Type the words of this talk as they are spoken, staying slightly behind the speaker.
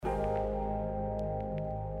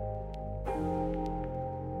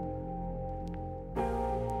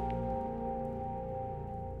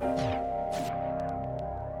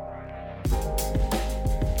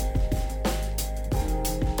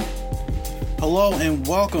Hello and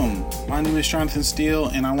welcome. My name is Jonathan Steele,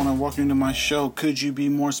 and I want to welcome you to my show, Could You Be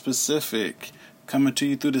More Specific? Coming to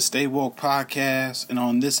you through the Stay Woke podcast. And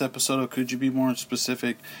on this episode of Could You Be More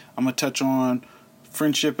Specific, I'm going to touch on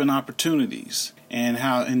friendship and opportunities, and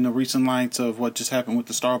how in the recent lights of what just happened with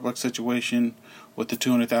the Starbucks situation with the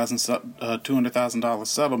 $200,000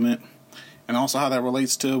 settlement, and also how that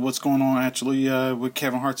relates to what's going on actually with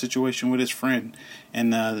Kevin Hart's situation with his friend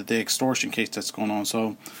and the extortion case that's going on.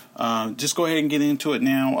 So just go ahead and get into it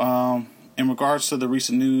now. In regards to the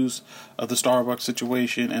recent news of the Starbucks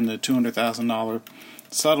situation and the $200,000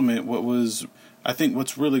 settlement, I think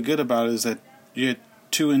what's really good about it is that you had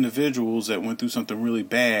two individuals that went through something really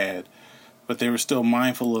bad, but they were still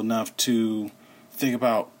mindful enough to think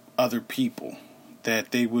about other people,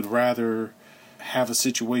 that they would rather have a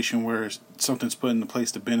situation where something's put into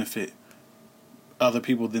place to benefit other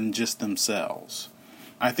people than just themselves.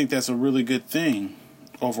 I think that's a really good thing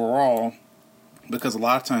overall, because a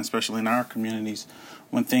lot of times, especially in our communities,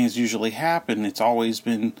 when things usually happen, it's always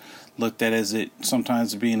been looked at as it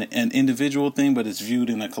sometimes being an individual thing, but it's viewed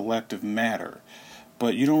in a collective matter.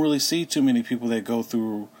 But you don't really see too many people that go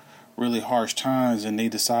through really harsh times and they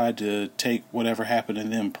decide to take whatever happened to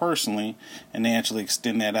them personally and they actually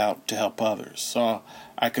extend that out to help others. So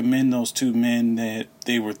I commend those two men that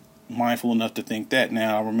they were mindful enough to think that.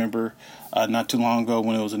 Now, I remember not too long ago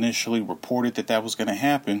when it was initially reported that was going to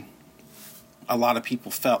happen, a lot of people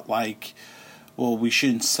felt like, well, we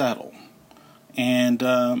shouldn't settle. And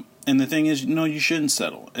the thing is, no, you shouldn't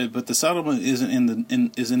settle. But the settlement isn't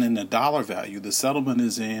in the dollar value. The settlement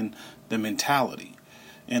is in the mentality.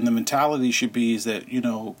 And the mentality should be is that,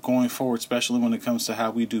 going forward, especially when it comes to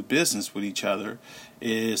how we do business with each other,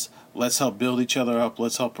 is let's help build each other up.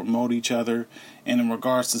 Let's help promote each other. And in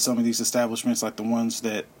regards to some of these establishments, like the ones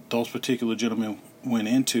that those particular gentlemen went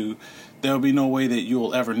into, there'll be no way that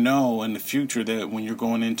you'll ever know in the future that when you're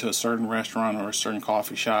going into a certain restaurant or a certain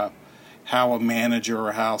coffee shop, how a manager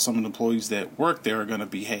or how some of the employees that work there are going to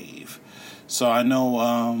behave. So I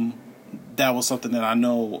know that was something that I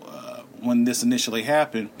know when this initially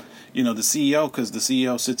happened, the CEO, because the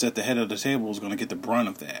CEO sits at the head of the table, is going to get the brunt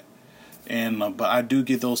of that. And but I do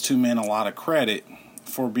give those two men a lot of credit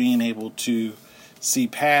for being able to see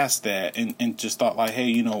past that and just thought like,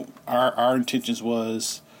 hey, our intentions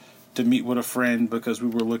was to meet with a friend because we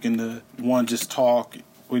were looking to, one, just talk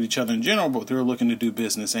with each other in general, but they were looking to do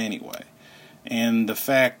business anyway. And the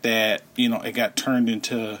fact that, it got turned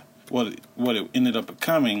into what it ended up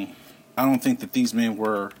becoming, I don't think that these men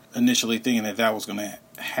were initially thinking that was going to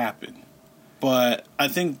happen. But I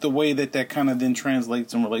think the way that kind of then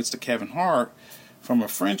translates and relates to Kevin Hart from a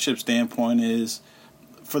friendship standpoint is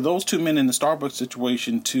for those two men in the Starbucks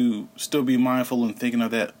situation to still be mindful and thinking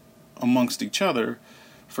of that amongst each other.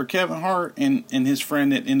 For Kevin Hart and his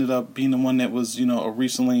friend that ended up being the one that was,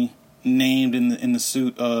 recently named in the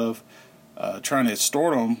suit of trying to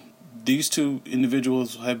extort him, these two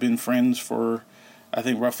individuals have been friends for, I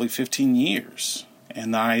think, roughly 15 years.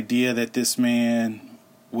 And the idea that this man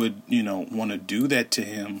would, want to do that to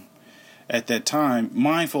him at that time,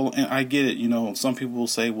 mindful, and I get it, some people will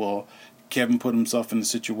say, well, Kevin put himself in the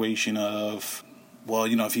situation of, well,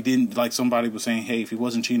 if he didn't, like somebody was saying, hey, if he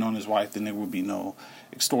wasn't cheating on his wife, then there would be no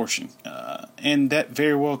extortion. And that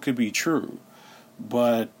very well could be true.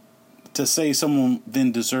 But to say someone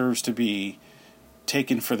then deserves to be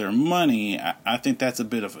taken for their money, I think that's a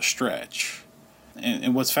bit of a stretch.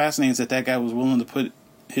 And what's fascinating is that guy was willing to put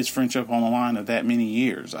his friendship on the line of that many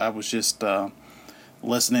years. I was just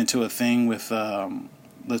listening to a thing with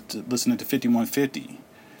listening to 5150,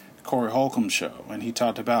 Corey Holcomb's show, and he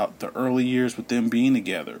talked about the early years with them being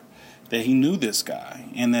together, that he knew this guy,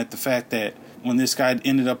 and that the fact that when this guy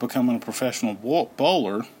ended up becoming a professional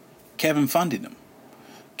bowler, Kevin funded him.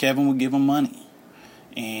 Kevin would give him money,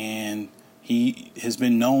 and he has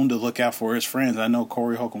been known to look out for his friends. I know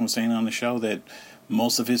Corey Holcomb was saying on the show that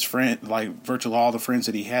most of his friends, like virtually all the friends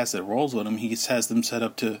that he has that rolls with him, he has them set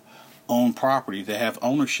up to own property, to have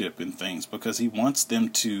ownership in things, because he wants them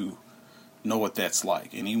to know what that's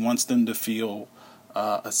like, and he wants them to feel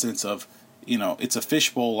a sense of, it's a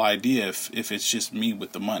fishbowl idea if it's just me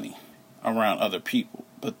with the money around other people.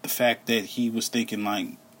 But the fact that he was thinking like,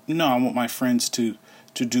 no, I want my friends to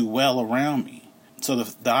do well around me. So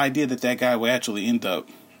the idea that guy would actually end up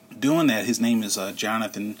doing that, his name is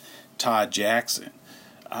Jonathan Todd Jackson,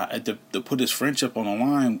 to put his friendship on the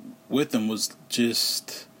line with him was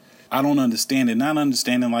just, I don't understand it. Not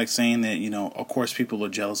understanding like saying that, of course people are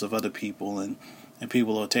jealous of other people and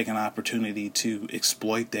people are taking an opportunity to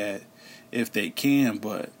exploit that if they can,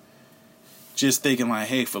 but just thinking like,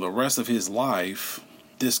 hey, for the rest of his life,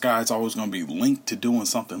 this guy's always going to be linked to doing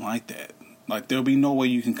something like that. Like, there'll be no way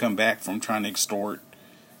you can come back from trying to extort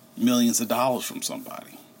millions of dollars from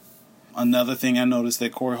somebody. Another thing I noticed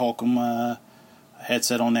that Corey Holcomb had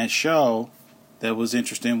said on that show that was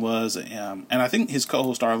interesting was, and I think his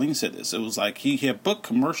co-host Arlene said this, it was like he had booked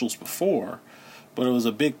commercials before, but it was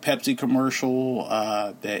a big Pepsi commercial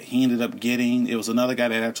that he ended up getting. It was another guy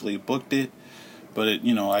that actually booked it, but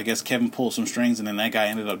I guess Kevin pulled some strings, and then that guy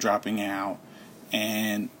ended up dropping out,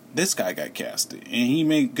 and this guy got casted, and he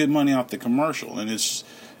made good money off the commercial. And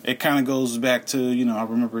it kind of goes back to, I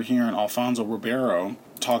remember hearing Alfonso Ribeiro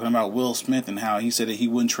talking about Will Smith and how he said that he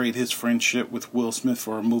wouldn't trade his friendship with Will Smith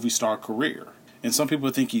for a movie star career. And some people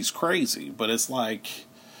think he's crazy, but it's like,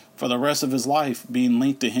 for the rest of his life being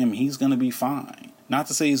linked to him, he's going to be fine. Not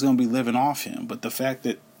to say he's going to be living off him, but the fact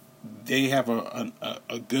that they have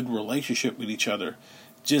a good relationship with each other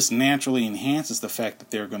just naturally enhances the fact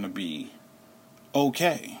that they're going to be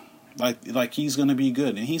okay. Like he's going to be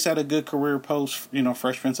good. And he's had a good career post,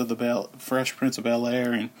 Fresh Prince of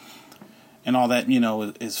Bel-Air and all that,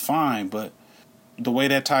 is fine. But the way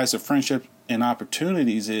that ties to friendship and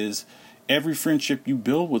opportunities is, every friendship you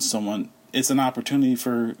build with someone, it's an opportunity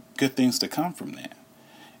for good things to come from that.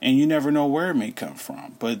 And you never know where it may come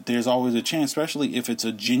from. But there's always a chance, especially if it's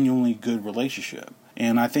a genuinely good relationship.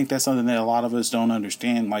 And I think that's something that a lot of us don't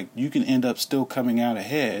understand. Like, you can end up still coming out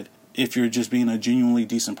ahead if you're just being a genuinely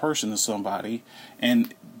decent person to somebody.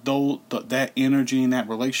 And though that energy and that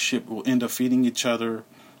relationship will end up feeding each other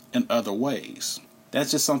in other ways.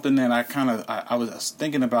 That's just something that I was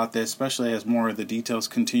thinking about that, especially as more of the details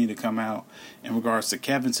continue to come out in regards to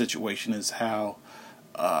Kevin's situation, is how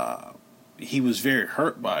he was very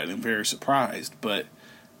hurt by it and very surprised. But,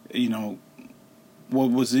 what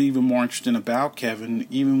was even more interesting about Kevin,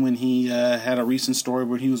 even when he had a recent story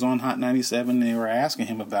where he was on Hot 97, they were asking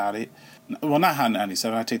him about it. Well, not Hot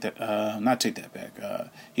 97, I take that back.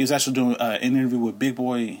 He was actually doing an interview with Big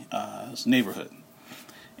Boy's Neighborhood.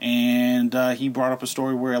 And he brought up a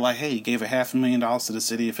story where, like, hey, he gave $500,000 to the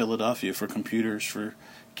city of Philadelphia for computers for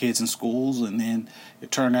kids in schools, and then it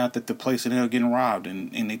turned out that the place ended up getting robbed,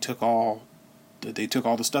 and they took all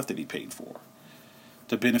the stuff that he paid for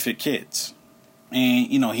to benefit kids. And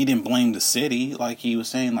he didn't blame the city, like he was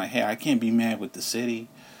saying, like, hey, I can't be mad with the city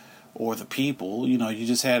or the people. You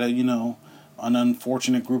just had an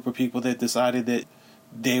unfortunate group of people that decided that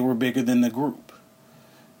they were bigger than the group.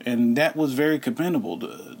 And that was very commendable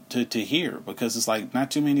to hear, because it's like, not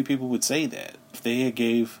too many people would say that. If they had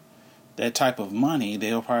gave that type of money,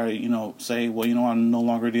 they'll probably, say, well, I'm no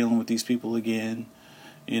longer dealing with these people again.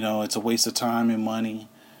 It's a waste of time and money.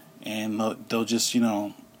 And they'll just,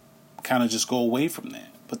 kind of just go away from that.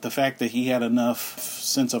 But the fact that he had enough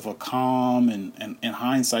sense of a calm and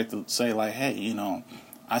hindsight to say, like, hey,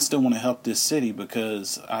 I still want to help this city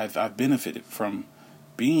because I've benefited from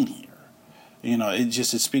being here. It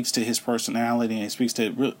speaks to his personality, and it speaks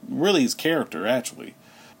to really his character, actually.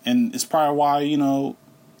 And it's probably why,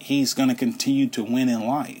 he's going to continue to win in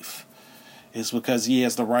life. It's because he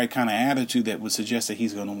has the right kind of attitude that would suggest that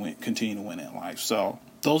he's going to continue to win in life. So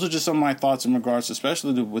those are just some of my thoughts in regards,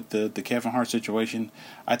 especially with the Kevin Hart situation.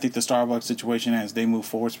 I think the Starbucks situation, as they move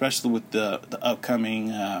forward, especially with the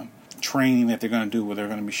upcoming training that they're going to do, where they're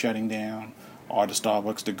going to be shutting down all the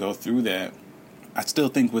Starbucks to go through that. I still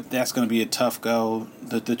think that's going to be a tough go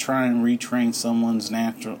to try and retrain someone's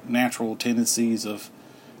natural tendencies of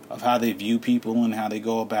how they view people and how they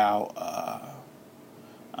go about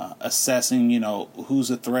assessing,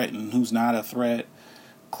 who's a threat and who's not a threat.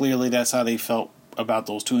 Clearly, that's how they felt about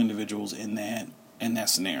those two individuals in that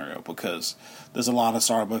scenario, because there's a lot of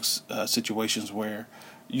Starbucks situations where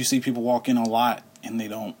you see people walk in a lot and they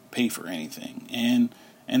don't pay for anything.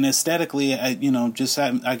 And aesthetically,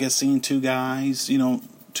 seeing two guys,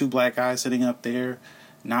 two black guys sitting up there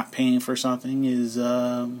not paying for something is,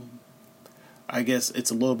 I guess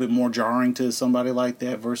it's a little bit more jarring to somebody like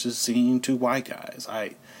that versus seeing two white guys.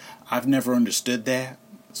 I've never understood that,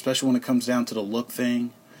 especially when it comes down to the look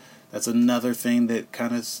thing. That's another thing that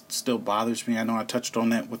kind of still bothers me. I know I touched on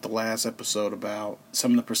that with the last episode about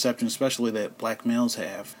some of the perception, especially that black males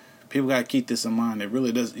have. People got to keep this in mind. It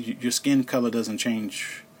really does. Your skin color doesn't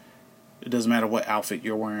change. It doesn't matter what outfit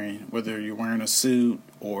you're wearing, whether you're wearing a suit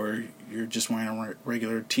or you're just wearing a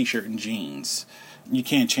regular t-shirt and jeans. You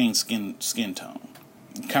can't change skin tone.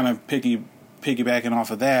 Kind of piggybacking off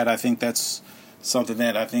of that, I think that's something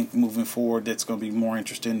that I think moving forward that's going to be more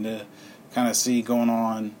interesting to kind of see going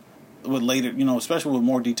on with later, especially with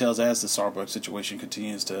more details as the Starbucks situation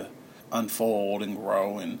continues to unfold and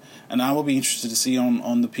grow. And I will be interested to see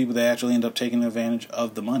on the people that actually end up taking advantage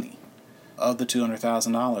of the money, of the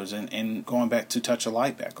 $200,000, and going back to touch a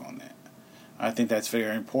light back on that. I think that's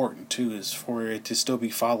very important too, is for it to still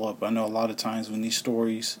be follow-up. I know a lot of times when these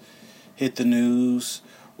stories hit the news,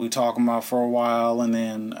 we talk about for a while, and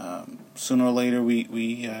then sooner or later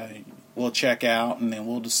we'll check out, and then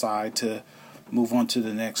we'll decide to move on to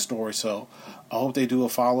the next story. So I hope they do a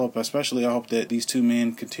follow-up. Especially I hope that these two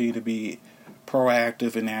men continue to be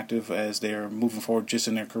proactive and active as they're moving forward just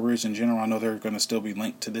in their careers in general. I know they're going to still be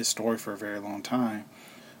linked to this story for a very long time.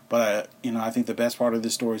 But, I think the best part of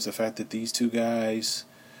this story is the fact that these two guys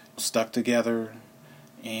stuck together,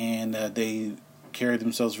 and they carried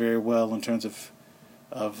themselves very well in terms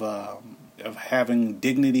of having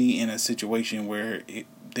dignity in a situation where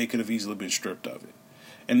they could have easily been stripped of it.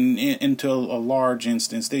 And until a large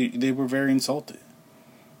instance, they were very insulted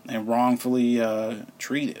and wrongfully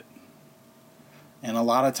treated. And a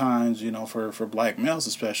lot of times, for black males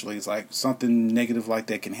especially, it's like something negative like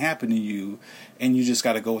that can happen to you, and you just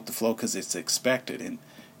got to go with the flow because it's expected.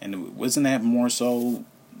 And wasn't that more so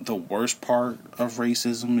the worst part of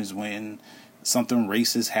racism, is when something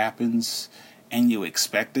racist happens and you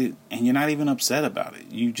expect it and you're not even upset about it.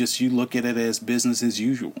 You look at it as business as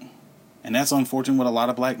usual. And that's unfortunate what a lot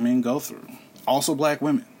of black men go through. Also black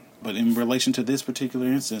women. But in relation to this particular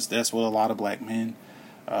instance, that's what a lot of black men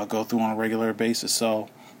go through on a regular basis. So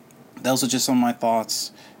those are just some of my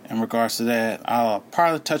thoughts in regards to that. I'll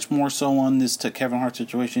probably touch more so on this Kevin Hart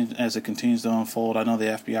situation as it continues to unfold. I know the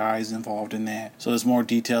FBI is involved in that, so there's more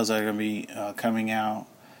details that are going to be coming out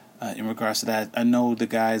in regards to that. I know the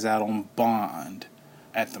guy's out on bond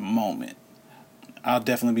at the moment. I'll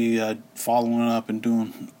definitely be following up and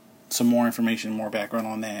doing some more information, more background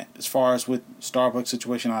on that. As far as with Starbucks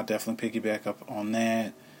situation, I'll definitely piggyback up on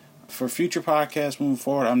that. For future podcasts moving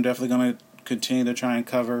forward, I'm definitely going to continue to try and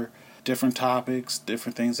cover different topics,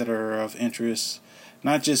 different things that are of interest,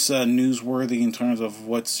 not just newsworthy in terms of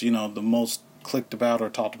what's, the most clicked about or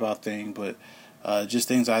talked about thing, but just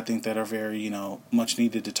things I think that are very, much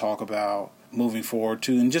needed to talk about moving forward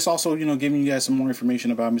too. And just also, giving you guys some more information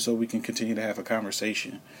about me so we can continue to have a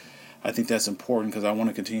conversation. I think that's important because I want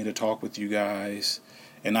to continue to talk with you guys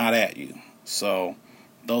and not at you. So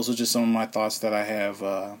those are just some of my thoughts that I have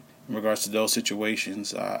in regards to those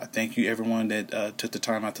situations. Thank you everyone that took the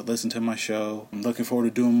time out to listen to my show. I'm looking forward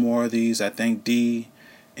to doing more of these. I thank D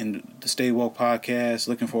and the Stay Woke podcast.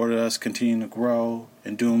 Looking forward to us continuing to grow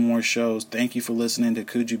and doing more shows. Thank you for listening to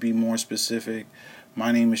Could You Be More Specific?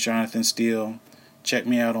 My name is Jonathan Steele. Check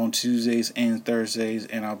me out on Tuesdays and Thursdays,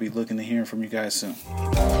 and I'll be looking to hear from you guys soon.